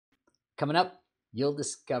Coming up, you'll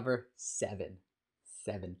discover seven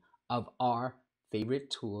of our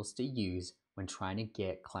favorite tools to use when trying to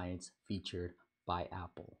get clients featured by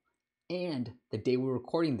Apple. And the day we're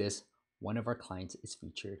recording this, one of our clients is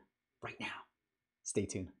featured right now. Stay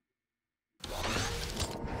tuned.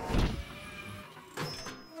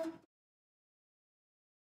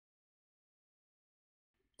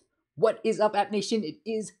 What is up, App Nation? It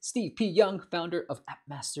is Steve P. Young, founder of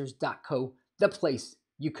AppMasters.co, the place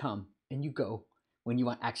you come and you go when you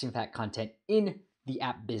want action-packed content in the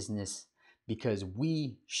app business, because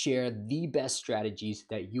we share the best strategies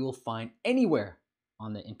that you will find anywhere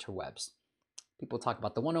on the interwebs. People talk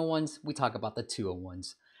about the 101s, we talk about the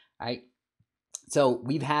 201s, all right? So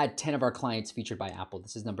we've had 10 of our clients featured by Apple.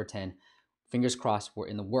 This is number 10. Fingers crossed, we're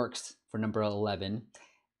in the works for number 11.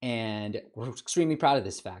 And we're extremely proud of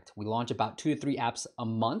this fact. We launch about 2 to 3 apps a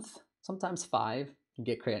month, sometimes 5, can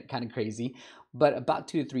get kind of crazy, but about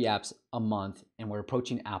 2 to 3 apps a month. And we're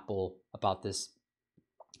approaching Apple about this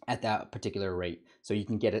at that particular rate. So you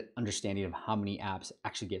can get an understanding of how many apps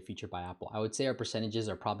actually get featured by Apple. I would say our percentages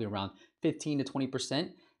are probably around 15 to 20%.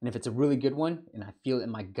 And if it's a really good one, and I feel in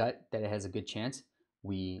my gut that it has a good chance,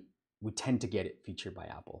 we tend to get it featured by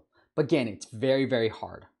Apple. But again, it's very, very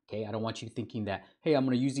hard. Okay, I don't want you thinking that, hey, I'm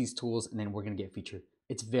going to use these tools and then we're going to get featured.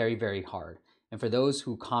 It's very, very hard. And for those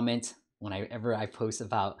who comment whenever I post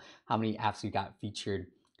about how many apps we got featured,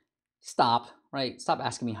 stop, right? Stop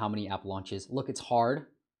asking me how many app launches. Look, it's hard,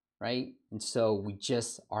 right? And so we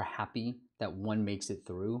just are happy that one makes it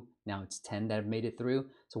through. Now it's 10 that have made it through.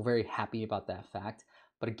 So we're very happy about that fact.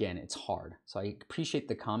 But again, it's hard. So I appreciate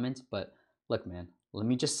the comments, but look, man, let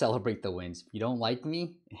me just celebrate the wins. If you don't like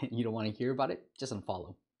me and you don't want to hear about it, just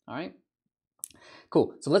unfollow. All right,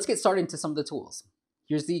 cool. So let's get started into some of the tools.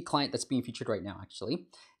 Here's the client that's being featured right now, actually.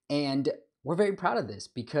 And we're very proud of this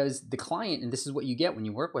because the client, and this is what you get when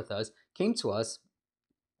you work with us, came to us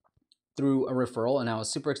through a referral, and I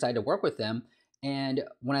was super excited to work with them. And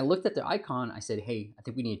when I looked at their icon, I said, hey, I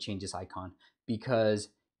think we need to change this icon because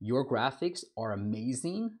your graphics are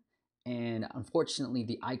amazing. And unfortunately,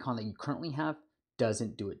 the icon that you currently have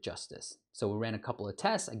doesn't do it justice. So we ran a couple of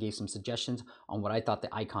tests. I gave some suggestions on what I thought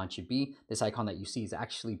the icon should be. This icon that you see is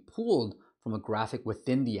actually pulled from a graphic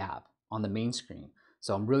within the app on the main screen.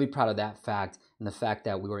 So I'm really proud of that fact, and the fact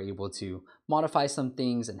that we were able to modify some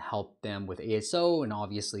things and help them with ASO and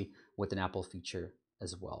obviously with an Apple feature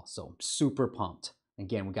as well. So I'm super pumped.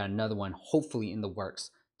 Again, we got another one hopefully in the works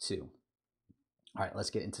too. All right, let's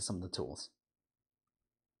get into some of the tools.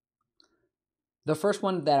 The first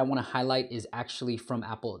one that I want to highlight is actually from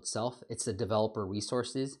Apple itself. It's the developer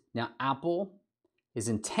resources. Now, Apple's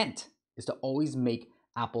intent is to always make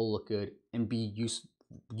Apple look good and be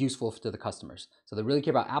useful to the customers. So they really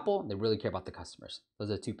care about Apple, they really care about the customers. Those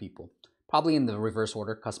are the two people. Probably in the reverse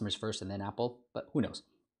order, customers first and then Apple, but who knows?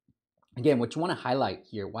 Again, what you want to highlight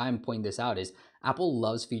here, why I'm pointing this out, is Apple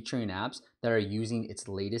loves featuring apps that are using its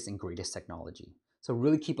latest and greatest technology. So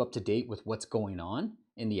really keep up to date with what's going on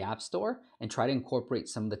in the App Store and try to incorporate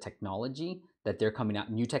some of the technology that they're coming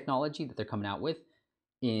out, new technology that they're coming out with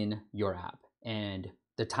in your app. And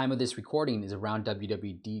the time of this recording is around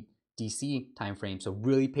WWDC timeframe. So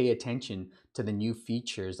really pay attention to the new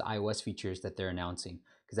features, the iOS features that they're announcing,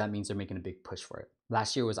 because that means they're making a big push for it.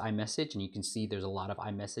 Last year was iMessage, and you can see there's a lot of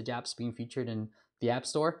iMessage apps being featured in the App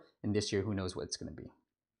Store. And this year, who knows what it's going to be.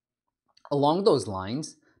 Along those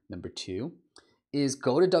lines, number 2 is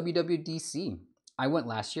go to WWDC. I went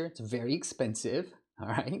last year. It's very expensive. All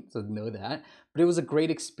right, so know that. But it was a great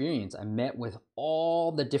experience. I met with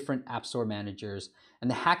all the different App Store managers. And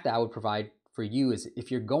the hack that I would provide for you is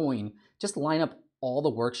if you're going, just line up all the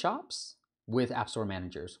workshops with App Store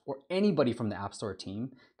managers or anybody from the App Store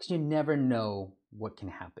team, because you never know what can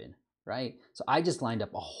happen, right? So I just lined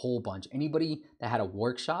up a whole bunch. Anybody that had a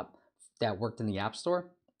workshop that worked in the App Store,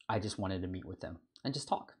 I just wanted to meet with them and just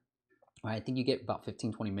talk. All right, I think you get about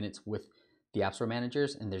 15, 20 minutes with the App Store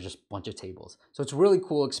managers, and there's just a bunch of tables. So it's a really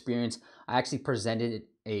cool experience. I actually presented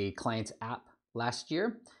a client's app last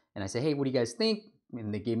year, and I said, hey, what do you guys think?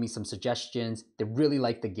 And they gave me some suggestions. They really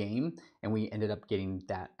liked the game, and we ended up getting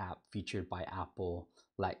that app featured by Apple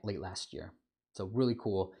late last year. So really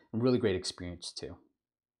cool and really great experience too.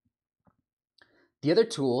 The other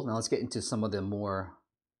tool, now let's get into some of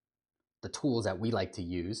the tools that we like to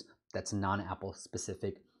use that's non-Apple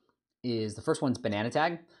specific, is the first one's Banana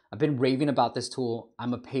Tag. I've been raving about this tool.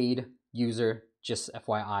 I'm a paid user, just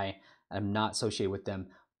FYI. I'm not associated with them.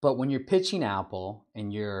 But when you're pitching Apple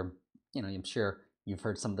and I'm sure you've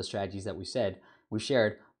heard some of the strategies that we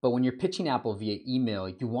shared, but when you're pitching Apple via email,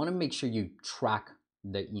 you want to make sure you track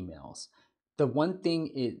the emails. The one thing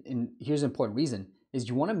is, and here's an important reason, is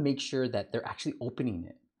you want to make sure that they're actually opening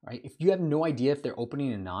it, right? If you have no idea if they're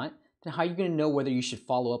opening it or not, then how are you going to know whether you should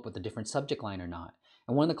follow up with a different subject line or not?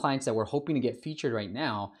 And one of the clients that we're hoping to get featured right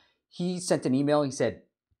now, he sent an email. He said,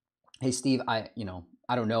 "Hey Steve, I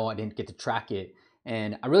don't know, I didn't get to track it,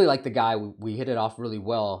 and I really like the guy. We hit it off really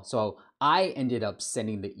well. So I ended up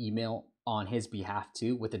sending the email on his behalf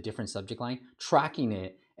too with a different subject line, tracking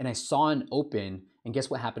it, and I saw an open. And guess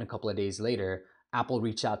what happened a couple of days later? Apple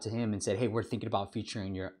reached out to him and said, "Hey, we're thinking about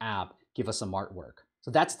featuring your app. Give us some artwork."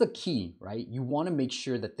 So that's the key, right? You want to make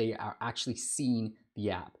sure that they are actually seeing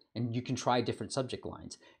the app, and you can try different subject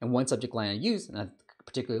lines. And one subject line I use, and I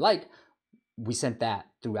particularly like, we sent that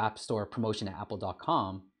through App Store promotion at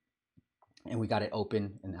apple.com, and we got it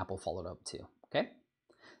open, and Apple followed up too. Okay.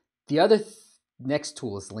 The other next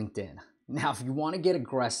tool is LinkedIn. Now, if you want to get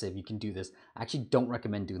aggressive, you can do this. I actually don't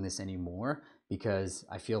recommend doing this anymore because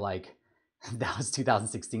I feel like that was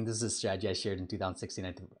 2016. This is a strategy I shared in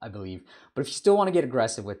 2016, I believe. But if you still want to get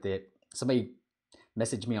aggressive with it, somebody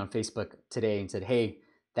messaged me on Facebook today and said, "Hey,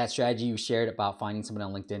 that strategy you shared about finding someone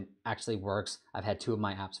on LinkedIn actually works. I've had 2 of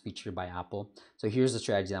my apps featured by Apple. So here's the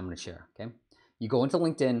strategy that I'm going to share." Okay. You go into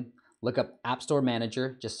LinkedIn, look up App Store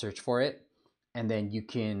Manager, just search for it. And then you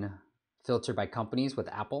can filter by companies with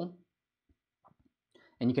Apple.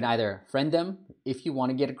 And you can either friend them if you want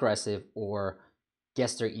to get aggressive, or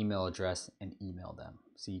guess their email address and email them.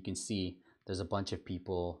 So you can see there's a bunch of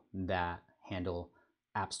people that handle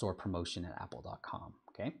App Store promotion at apple.com.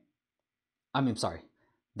 Okay. Sorry,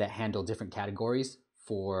 that handle different categories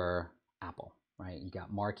for Apple, right? You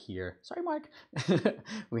got Mark here. Sorry, Mark.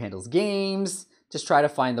 Who handles games. Just try to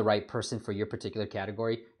find the right person for your particular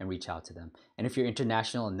category and reach out to them. And if you're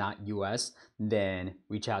international and not US, then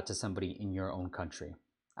reach out to somebody in your own country.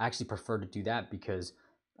 I actually prefer to do that because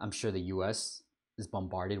I'm sure the US is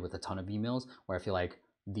bombarded with a ton of emails, where I feel like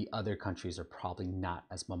the other countries are probably not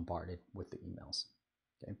as bombarded with the emails.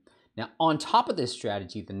 Okay. Now, on top of this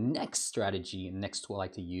strategy, the next strategy and next tool I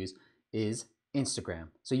like to use is Instagram.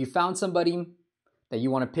 So you found somebody that you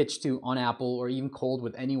want to pitch to on Apple, or even cold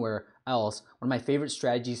with anywhere else. One of my favorite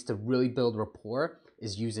strategies to really build rapport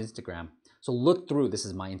is use Instagram. So look through, this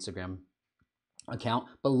is my Instagram account,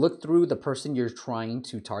 but look through the person you're trying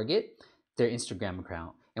to target, their Instagram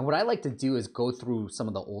account. And what I like to do is go through some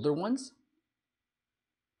of the older ones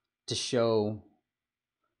to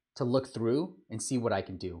look through and see what I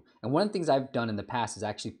can do. And one of the things I've done in the past is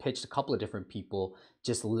actually pitched a couple of different people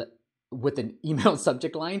just with an email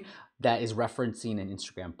subject line that is referencing an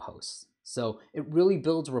Instagram post. So it really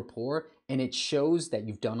builds rapport, and it shows that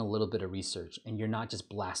you've done a little bit of research and you're not just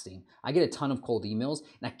blasting. I get a ton of cold emails,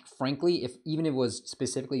 and frankly, even if it was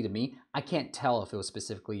specifically to me, I can't tell if it was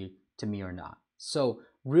specifically to me or not. So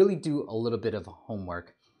really do a little bit of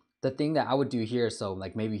homework. The thing that I would do here, so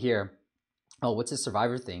like maybe here, oh, what's this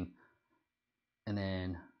Survivor thing? And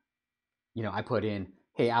then, I put in,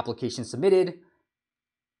 "Hey, application submitted."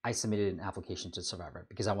 I submitted an application to Survivor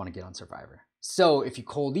because I want to get on Survivor. So if you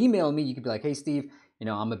cold email me, you could be like, "Hey, Steve,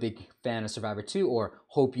 I'm a big fan of Survivor 2, or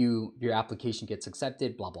hope your application gets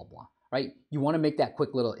accepted, blah, blah, blah," right? You want to make that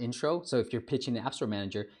quick little intro. So if you're pitching the App Store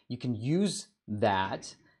Manager, you can use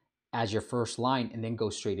that as your first line and then go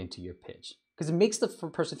straight into your pitch. Because it makes the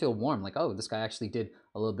person feel warm, like, "Oh, this guy actually did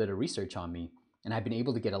a little bit of research on me." And I've been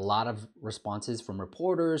able to get a lot of responses from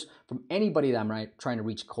reporters, from anybody that I'm trying to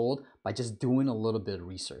reach cold, by just doing a little bit of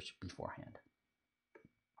research beforehand.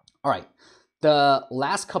 All right, the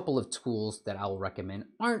last couple of tools that I will recommend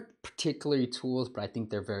aren't particularly tools, but I think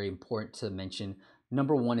they're very important to mention.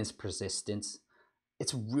 Number one is persistence.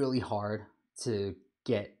 It's really hard to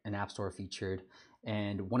get an App Store featured.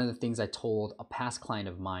 And one of the things I told a past client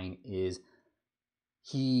of mine is,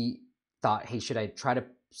 he thought, "Hey, should I try to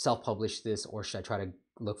self-publish this, or should I try to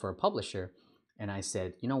look for a publisher?" And I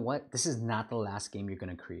said, "You know what? This is not the last game you're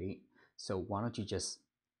going to create. So why don't you just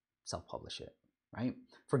self-publish it," right?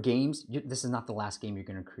 For games, this is not the last game you're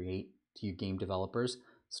going to create, to you game developers.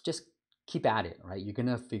 So just keep at it, right? You're going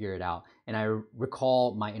to figure it out. And I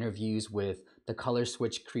recall my interviews with the Color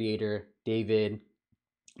Switch creator, David,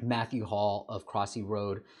 Matthew Hall of Crossy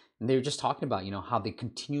Road. And they were just talking about, how they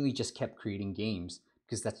continually just kept creating games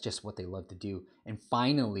because that's just what they love to do. And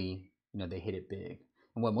finally, they hit it big.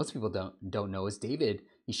 And what most people don't know is David,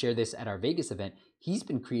 he shared this at our Vegas event. He's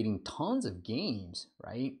been creating tons of games,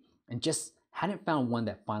 right? And just hadn't found one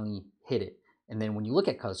that finally hit it. And then when you look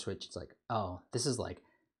at Color Switch, it's like, oh, this is like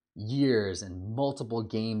years and multiple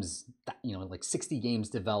games, like 60 games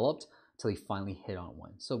developed till he finally hit on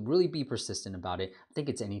one. So really be persistent about it. I think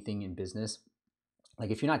it's anything in business.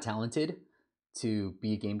 Like if you're not talented to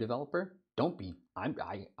be a game developer, don't be.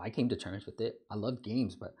 I came to terms with it. I love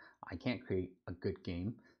games, but I can't create a good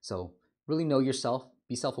game. So really know yourself,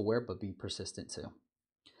 be self-aware, but be persistent too.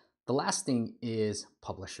 The last thing is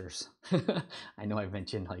publishers. I know I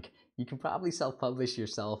mentioned like you can probably self-publish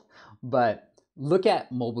yourself, but look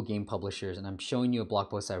at mobile game publishers, and I'm showing you a blog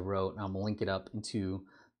post I wrote, and I'm gonna link it up into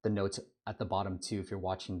the notes at the bottom too if you're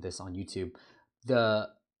watching this on YouTube. The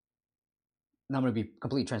Now I'm gonna be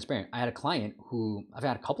completely transparent. I had a client who I've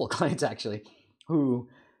had a couple of clients actually who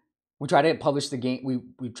we try to publish the game.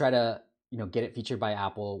 We try to get it featured by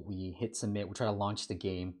Apple. We hit submit. We try to launch the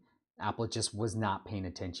game. Apple just was not paying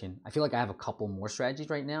attention. I feel like I have a couple more strategies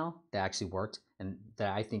right now that actually worked and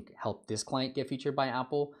that I think helped this client get featured by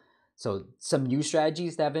Apple. So some new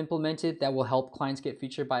strategies that I've implemented that will help clients get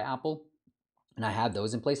featured by Apple. And I have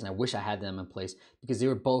those in place, and I wish I had them in place because they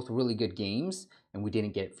were both really good games and we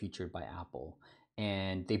didn't get featured by Apple.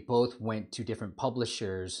 And they both went to different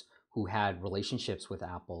publishers who had relationships with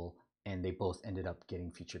Apple, and they both ended up getting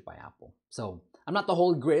featured by Apple. So I'm not the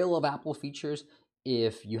holy grail of Apple features.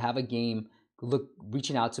 If you have a game,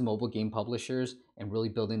 reaching out to mobile game publishers and really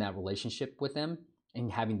building that relationship with them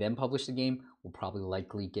and having them publish the game will probably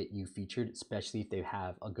likely get you featured, especially if they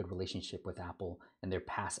have a good relationship with Apple and their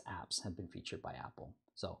past apps have been featured by Apple.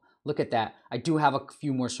 So look at that. I do have a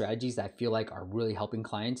few more strategies that I feel like are really helping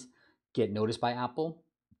clients get noticed by Apple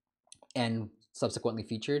and subsequently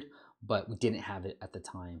featured, but we didn't have it at the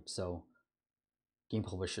time. So game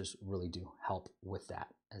publishers really do help with that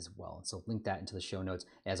as well. So link that into the show notes.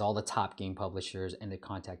 It has all the top game publishers and the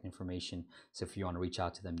contact information. So if you want to reach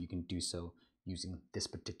out to them, you can do so using this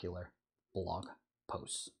particular blog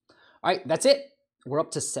post. All right, that's it. We're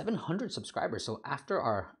up to 700 subscribers. So after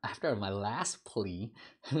my last plea,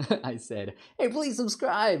 I said, hey, please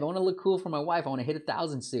subscribe. I want to look cool for my wife. I want to hit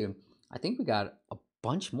 1,000 soon. I think we got a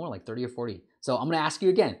bunch more, like 30 or 40. So I'm going to ask you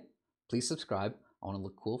again, please subscribe. I want to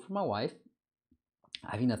look cool for my wife.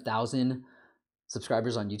 Having 1,000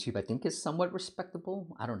 subscribers on YouTube, I think, is somewhat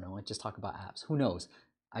respectable. I don't know. I just talk about apps. Who knows?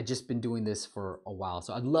 I've just been doing this for a while,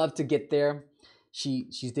 so I'd love to get there.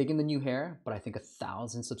 She's digging the new hair, but I think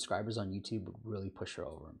 1,000 subscribers on YouTube would really push her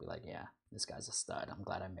over and be like, yeah, this guy's a stud. I'm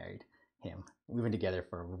glad I married him. We've been together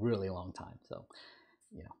for a really long time, so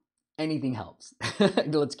anything helps.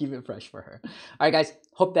 Let's keep it fresh for her. All right, guys.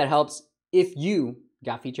 Hope that helps. If you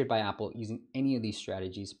got featured by Apple using any of these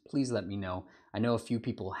strategies, please let me know. I know a few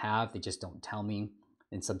people have, they just don't tell me.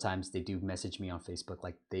 And sometimes they do message me on Facebook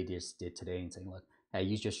like they just did today and saying, look, I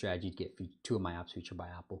used your strategy to get 2 of my apps featured by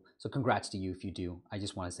Apple. So congrats to you if you do. I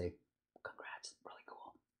just want to say congrats, really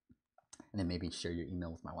cool. And then maybe share your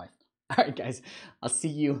email with my wife. All right, guys, I'll see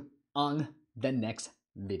you on the next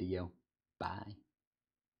video. Bye.